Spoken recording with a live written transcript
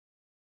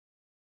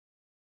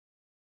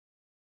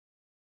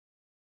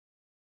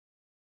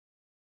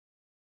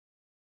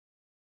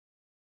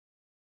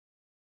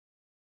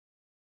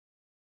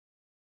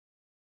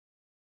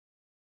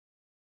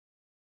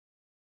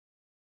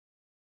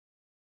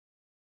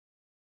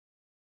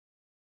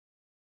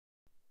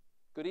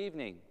Good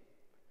evening.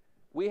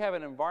 We have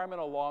an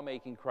environmental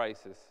lawmaking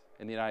crisis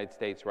in the United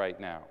States right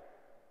now.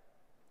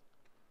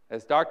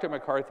 As Dr.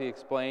 McCarthy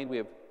explained, we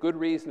have good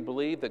reason to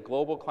believe that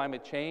global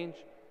climate change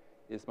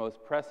is the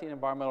most pressing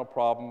environmental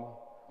problem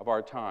of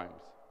our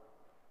times,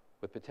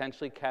 with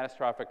potentially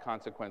catastrophic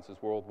consequences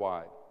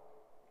worldwide.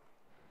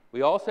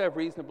 We also have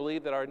reason to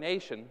believe that our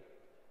nation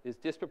is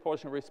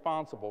disproportionately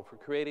responsible for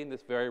creating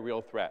this very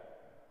real threat.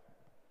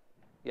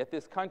 Yet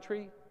this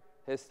country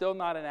has still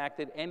not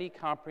enacted any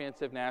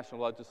comprehensive national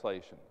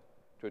legislation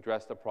to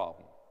address the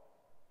problem.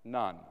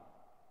 None.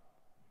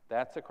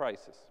 That's a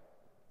crisis.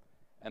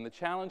 And the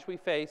challenge we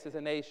face as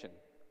a nation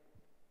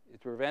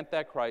is to prevent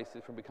that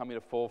crisis from becoming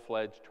a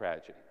full-fledged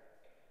tragedy.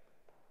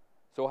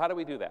 So how do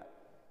we do that?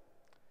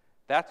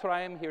 That's what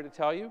I am here to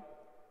tell you,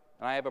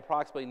 and I have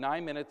approximately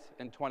 9 minutes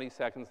and 20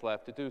 seconds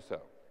left to do so.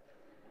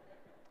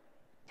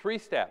 3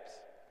 steps.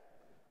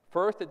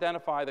 First,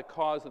 identify the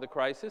cause of the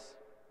crisis.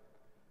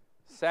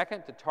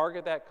 Second, to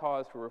target that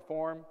cause for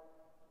reform.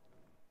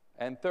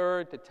 And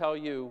third, to tell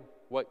you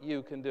what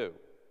you can do.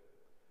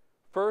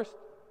 First,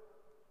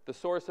 the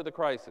source of the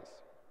crisis.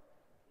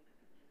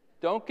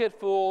 Don't get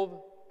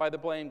fooled by the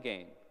blame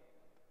game.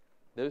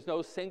 There's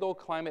no single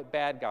climate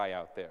bad guy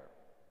out there.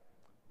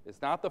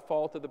 It's not the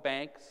fault of the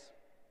banks,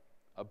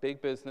 a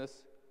big business,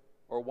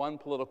 or one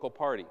political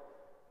party,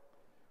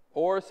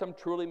 or some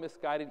truly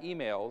misguided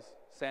emails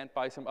sent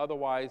by some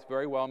otherwise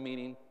very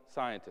well-meaning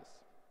scientists.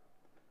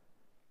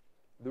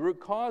 The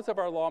root cause of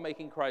our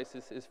lawmaking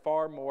crisis is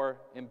far more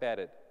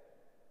embedded.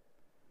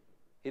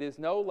 It is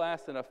no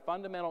less than a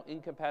fundamental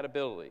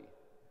incompatibility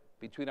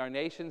between our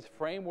nation's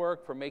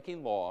framework for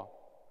making law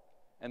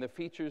and the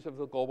features of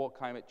the global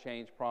climate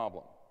change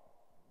problem.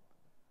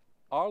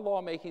 Our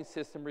lawmaking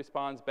system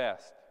responds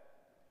best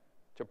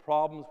to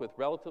problems with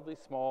relatively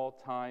small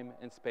time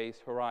and space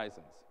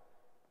horizons.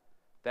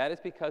 That is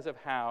because of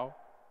how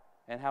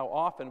and how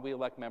often we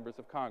elect members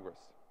of Congress.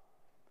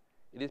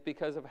 It is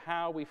because of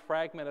how we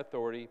fragment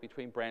authority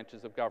between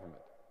branches of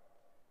government,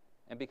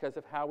 and because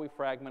of how we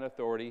fragment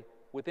authority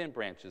within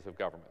branches of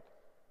government.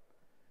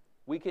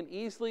 We can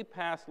easily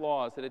pass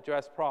laws that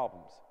address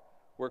problems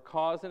where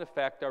cause and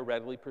effect are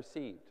readily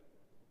perceived,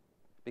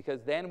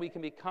 because then we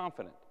can be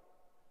confident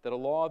that a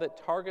law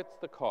that targets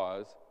the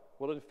cause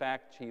will in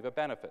fact achieve a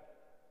benefit.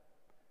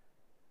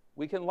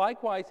 We can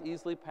likewise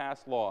easily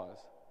pass laws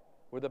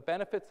where the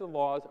benefits of the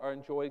laws are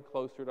enjoyed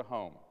closer to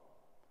home,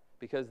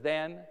 because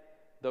then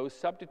those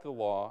subject to the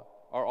law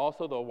are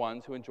also the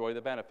ones who enjoy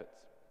the benefits.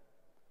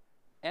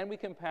 And we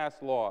can pass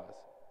laws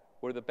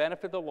where the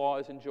benefit of the law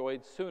is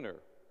enjoyed sooner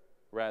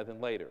rather than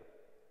later,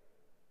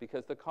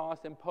 because the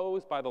costs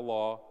imposed by the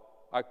law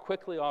are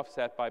quickly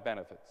offset by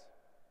benefits,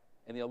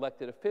 and the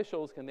elected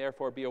officials can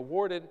therefore be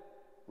awarded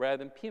rather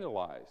than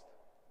penalized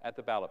at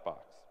the ballot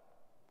box.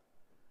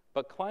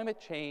 But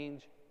climate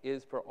change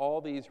is, for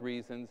all these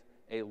reasons,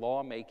 a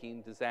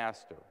lawmaking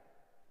disaster.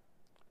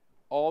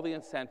 All the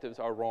incentives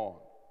are wrong.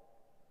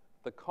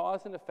 The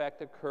cause and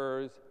effect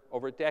occurs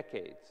over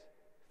decades,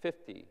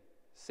 50,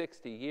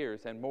 60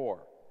 years and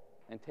more,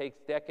 and takes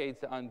decades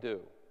to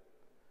undo.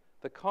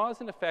 The cause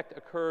and effect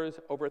occurs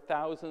over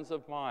thousands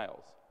of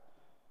miles,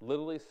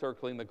 literally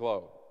circling the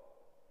globe.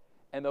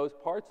 And those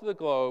parts of the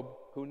globe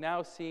who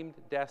now seemed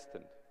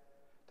destined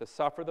to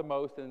suffer the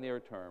most in the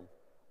near term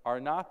are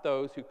not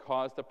those who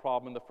caused the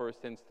problem in the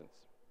first instance,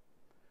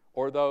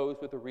 or those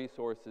with the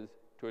resources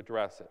to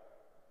address it.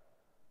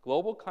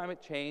 Global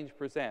climate change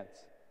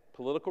presents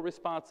political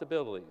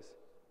responsibilities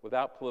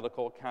without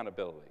political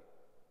accountability.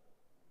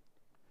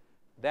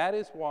 That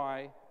is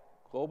why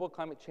global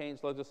climate change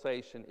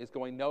legislation is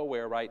going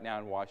nowhere right now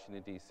in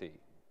Washington, D.C.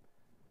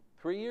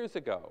 3 years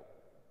ago,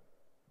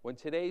 when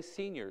today's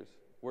seniors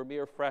were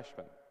mere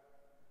freshmen,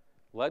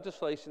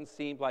 legislation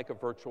seemed like a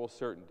virtual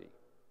certainty.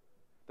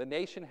 The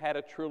nation had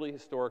a truly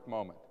historic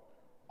moment.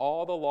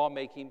 All the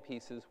lawmaking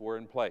pieces were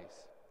in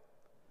place.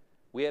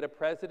 We had a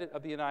president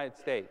of the United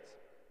States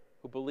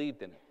who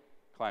believed in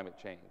climate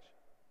change.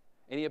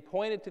 And he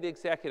appointed to the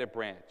executive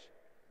branch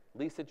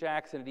Lisa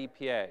Jackson at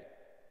EPA,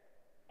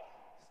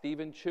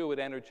 Stephen Chu at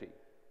Energy,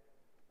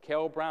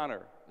 Carol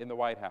Browner in the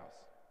White House,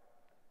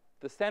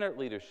 the Senate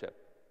leadership,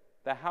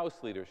 the House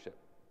leadership,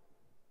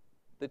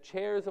 the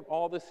chairs of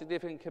all the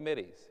significant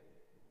committees.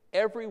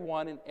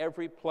 Everyone in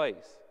every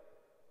place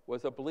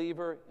was a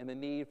believer in the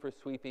need for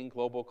sweeping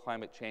global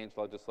climate change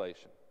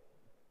legislation.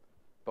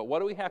 But what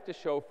do we have to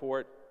show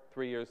for it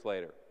 3 years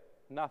later?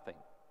 Nothing.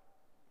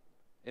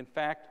 In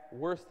fact,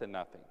 worse than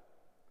nothing.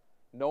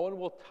 No one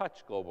will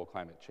touch global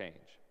climate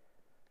change,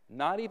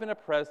 not even a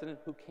president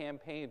who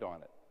campaigned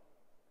on it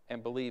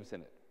and believes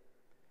in it.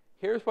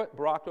 Here's what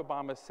Barack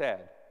Obama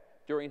said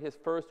during his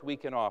first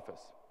week in office.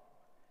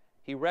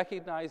 He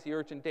recognized the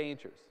urgent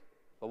dangers,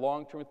 the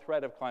long-term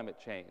threat of climate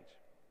change.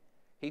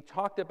 He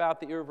talked about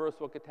the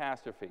irreversible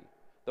catastrophe,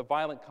 the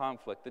violent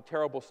conflict, the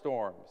terrible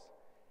storms,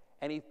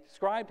 and he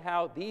described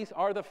how these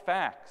are the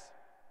facts,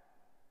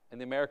 and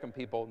the American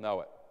people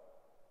know it.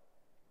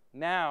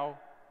 Now,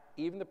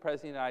 even the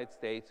President of the United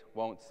States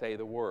won't say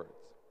the words.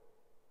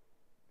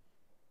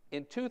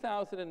 In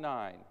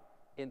 2009,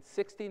 in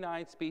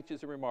 69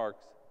 speeches and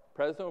remarks,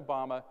 President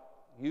Obama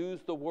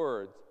used the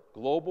words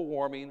global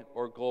warming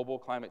or global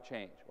climate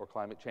change or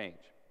climate change.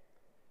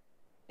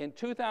 In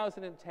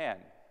 2010,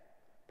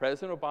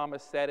 President Obama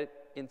said it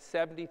in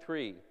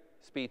 73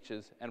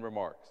 speeches and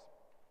remarks.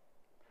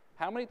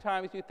 How many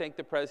times do you think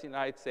the President of the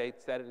United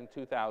States said it in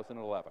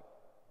 2011?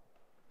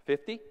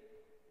 50?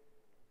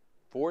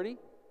 40?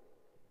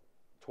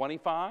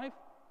 25?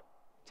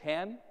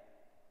 10?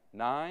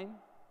 9?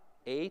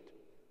 8?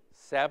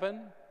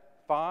 7?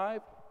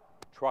 5?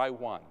 Try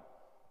one.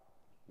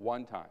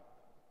 One time.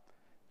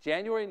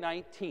 January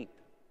 19th,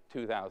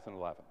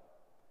 2011.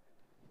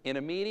 In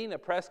a meeting, a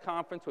press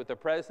conference with the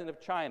President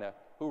of China,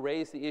 who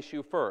raised the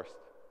issue first,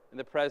 and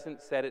the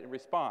President said it in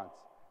response.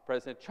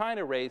 President of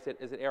China raised it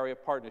as an area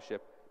of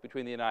partnership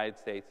between the United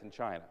States and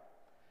China.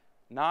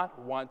 Not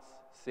once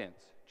since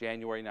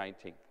January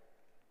 19th.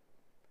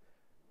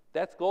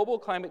 That's global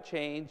climate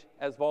change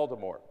as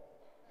Voldemort.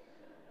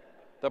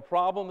 The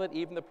problem that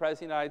even the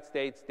President of the United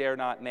States dare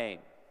not name.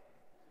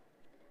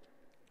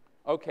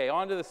 Okay,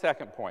 on to the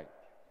second point.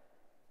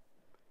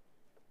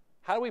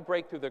 How do we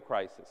break through the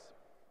crisis?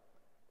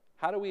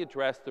 How do we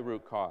address the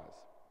root cause?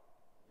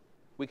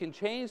 We can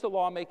change the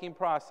lawmaking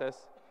process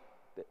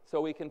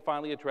so we can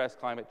finally address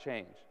climate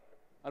change.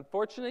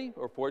 Unfortunately,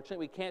 or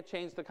fortunately, we can't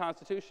change the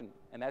Constitution,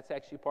 and that's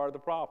actually part of the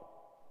problem.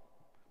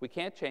 We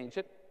can't change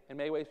it. In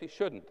many ways, we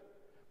shouldn't.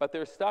 But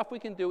there's stuff we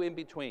can do in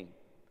between.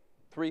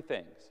 Three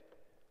things.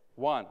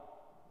 One,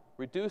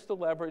 reduce the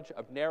leverage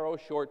of narrow,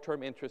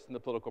 short-term interests in the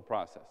political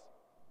process.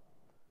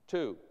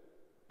 Two,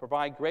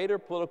 provide greater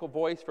political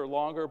voice for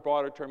longer,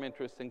 broader-term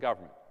interests in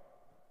government.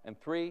 And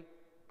three,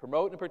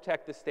 promote and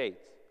protect the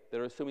states that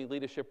are assuming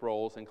leadership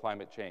roles in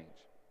climate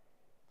change.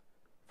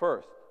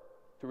 First,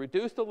 to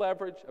reduce the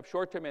leverage of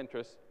short-term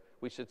interests,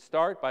 we should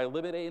start by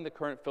eliminating the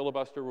current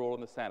filibuster rule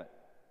in the Senate.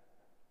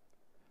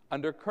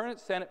 Under current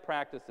Senate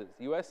practices,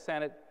 the U.S.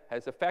 Senate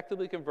has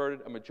effectively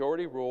converted a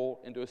majority rule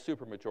into a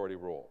supermajority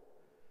rule.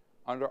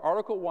 Under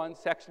Article 1,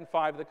 Section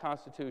 5 of the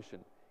Constitution,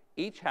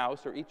 each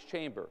House or each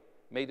chamber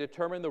may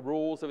determine the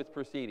rules of its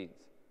proceedings.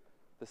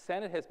 The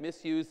Senate has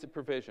misused the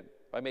provision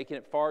by making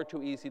it far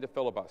too easy to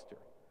filibuster.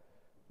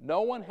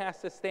 No one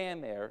has to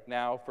stand there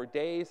now for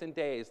days and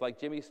days like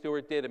Jimmy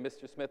Stewart did in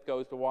Mr. Smith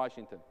Goes to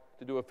Washington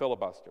to do a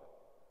filibuster.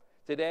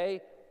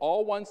 Today,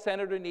 all one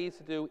senator needs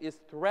to do is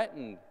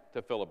threaten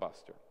to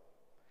filibuster.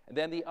 And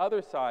then the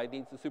other side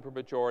needs a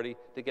supermajority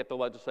to get the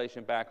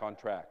legislation back on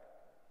track.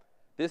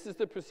 This is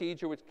the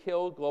procedure which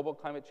killed global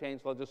climate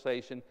change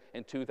legislation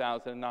in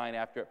 2009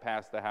 after it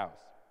passed the House.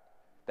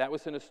 That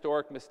was an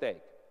historic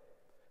mistake,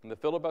 and the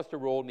filibuster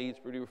rule needs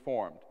to be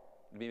reformed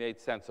to be made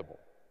sensible.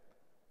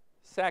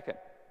 Second,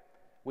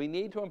 we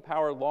need to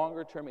empower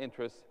longer-term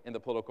interests in the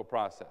political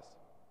process.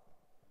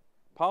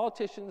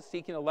 Politicians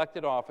seeking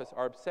elected office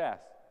are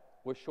obsessed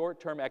with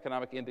short-term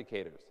economic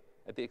indicators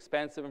at the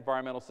expense of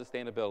environmental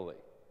sustainability.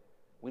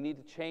 We need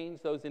to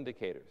change those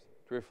indicators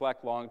to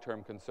reflect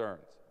long-term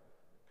concerns.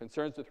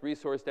 Concerns with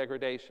resource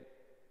degradation,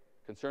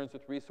 concerns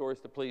with resource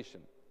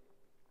depletion,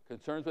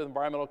 concerns with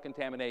environmental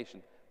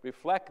contamination.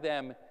 Reflect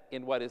them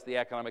in what is the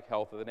economic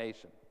health of the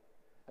nation.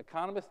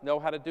 Economists know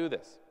how to do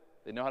this.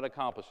 They know how to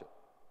accomplish it.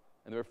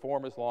 And the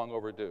reform is long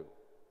overdue.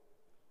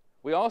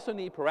 We also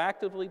need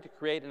proactively to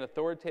create an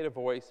authoritative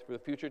voice for the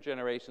future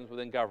generations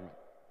within government,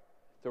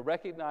 to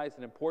recognize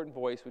an important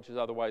voice which is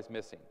otherwise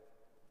missing.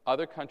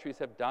 Other countries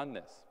have done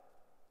this.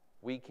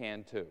 We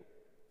can too.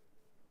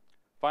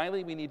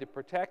 Finally, we need to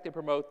protect and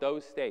promote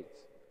those states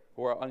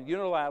who are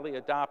unilaterally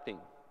adopting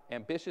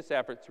ambitious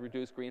efforts to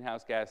reduce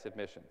greenhouse gas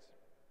emissions.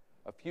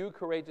 A few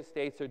courageous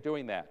states are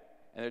doing that,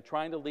 and they're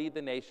trying to lead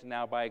the nation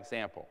now by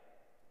example.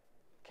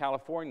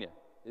 California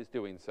is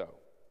doing so.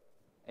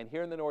 And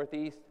here in the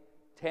Northeast,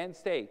 10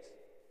 states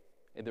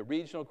in the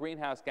Regional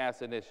Greenhouse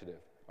Gas Initiative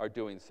are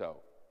doing so,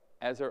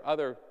 as are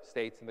other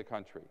states in the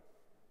country.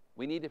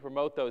 We need to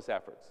promote those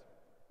efforts.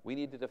 We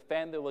need to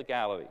defend their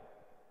legality.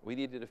 We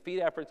need to defeat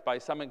efforts by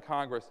some in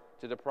Congress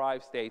to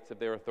deprive states of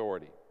their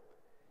authority.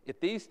 If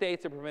these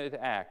states are permitted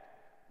to act,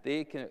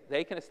 they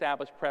can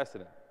establish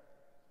precedent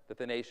that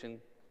the nation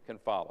can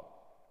follow.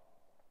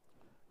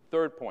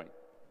 Third point,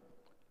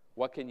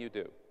 what can you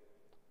do?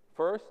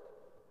 First,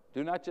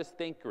 do not just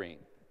think green,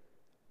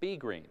 be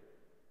green.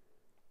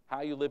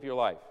 How you live your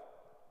life.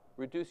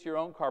 Reduce your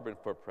own carbon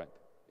footprint.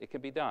 It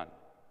can be done.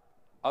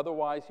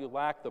 Otherwise, you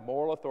lack the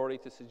moral authority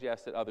to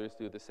suggest that others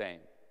do the same.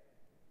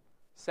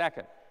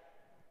 Second,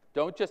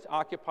 don't just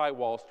occupy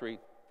Wall Street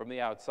from the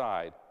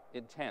outside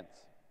in tents.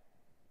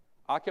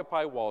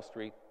 Occupy Wall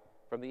Street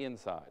from the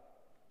inside.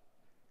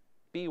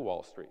 Be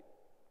Wall Street.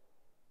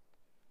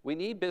 We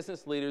need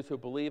business leaders who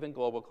believe in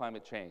global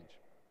climate change,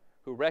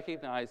 who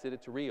recognize that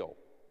it's real,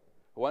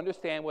 who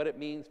understand what it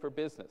means for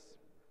business,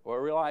 who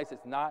realize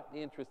it's not in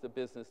the interest of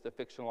business to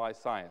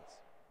fictionalize science,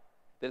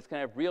 that it's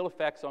going to have real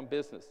effects on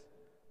business,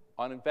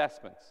 on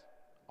investments,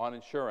 on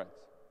insurance,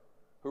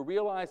 who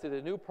realize that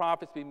the new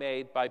profits be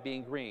made by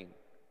being green.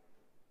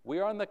 We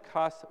are on the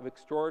cusp of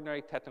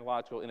extraordinary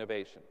technological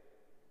innovation.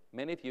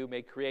 Many of you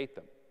may create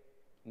them.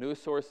 New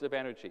sources of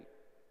energy,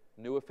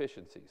 new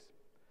efficiencies.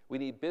 We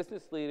need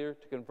business leaders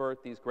to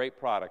convert these great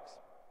products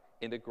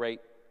into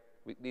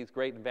these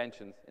great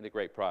inventions into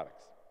great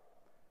products.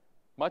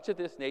 Much of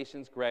this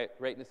nation's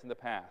greatness in the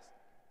past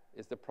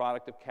is the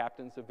product of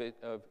captains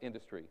of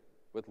industry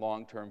with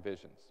long-term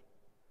visions.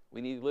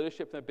 We need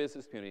leadership from the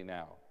business community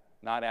now,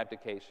 not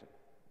abdication.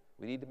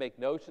 We need to make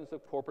notions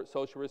of corporate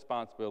social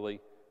responsibility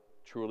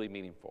truly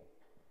meaningful.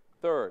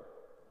 Third,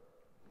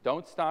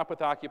 don't stop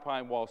with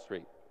occupying Wall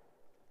Street.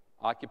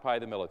 Occupy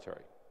the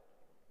military.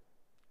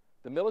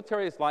 The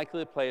military is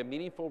likely to play a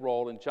meaningful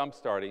role in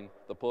jump-starting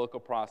the political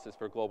process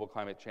for global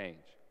climate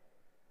change.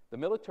 The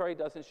military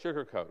doesn't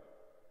sugarcoat.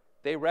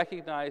 They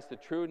recognize the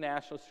true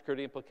national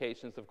security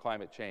implications of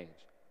climate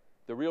change,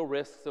 the real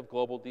risks of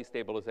global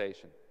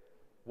destabilization.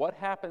 What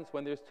happens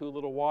when there's too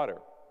little water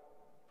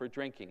for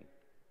drinking,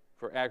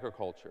 for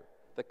agriculture,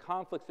 the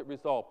conflicts that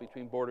result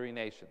between bordering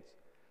nations,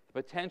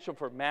 the potential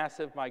for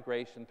massive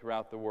migration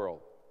throughout the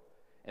world,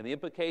 and the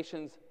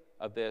implications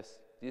of this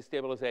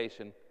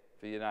destabilization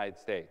for the United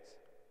States.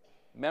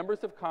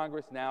 Members of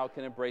Congress now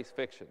can embrace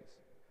fictions.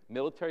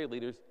 Military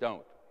leaders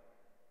don't.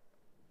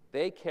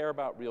 They care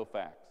about real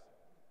facts,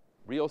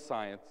 real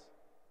science,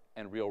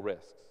 and real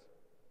risks.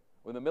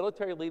 When the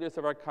military leaders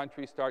of our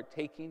country start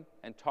taking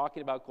and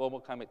talking about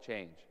global climate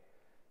change,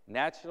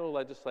 national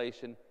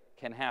legislation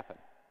can happen,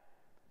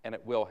 and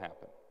it will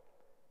happen.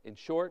 In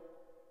short,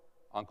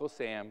 Uncle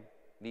Sam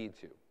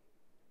needs you.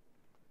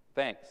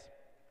 Thanks.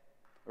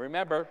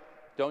 Remember,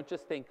 don't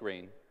just think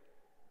green,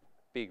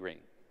 be green.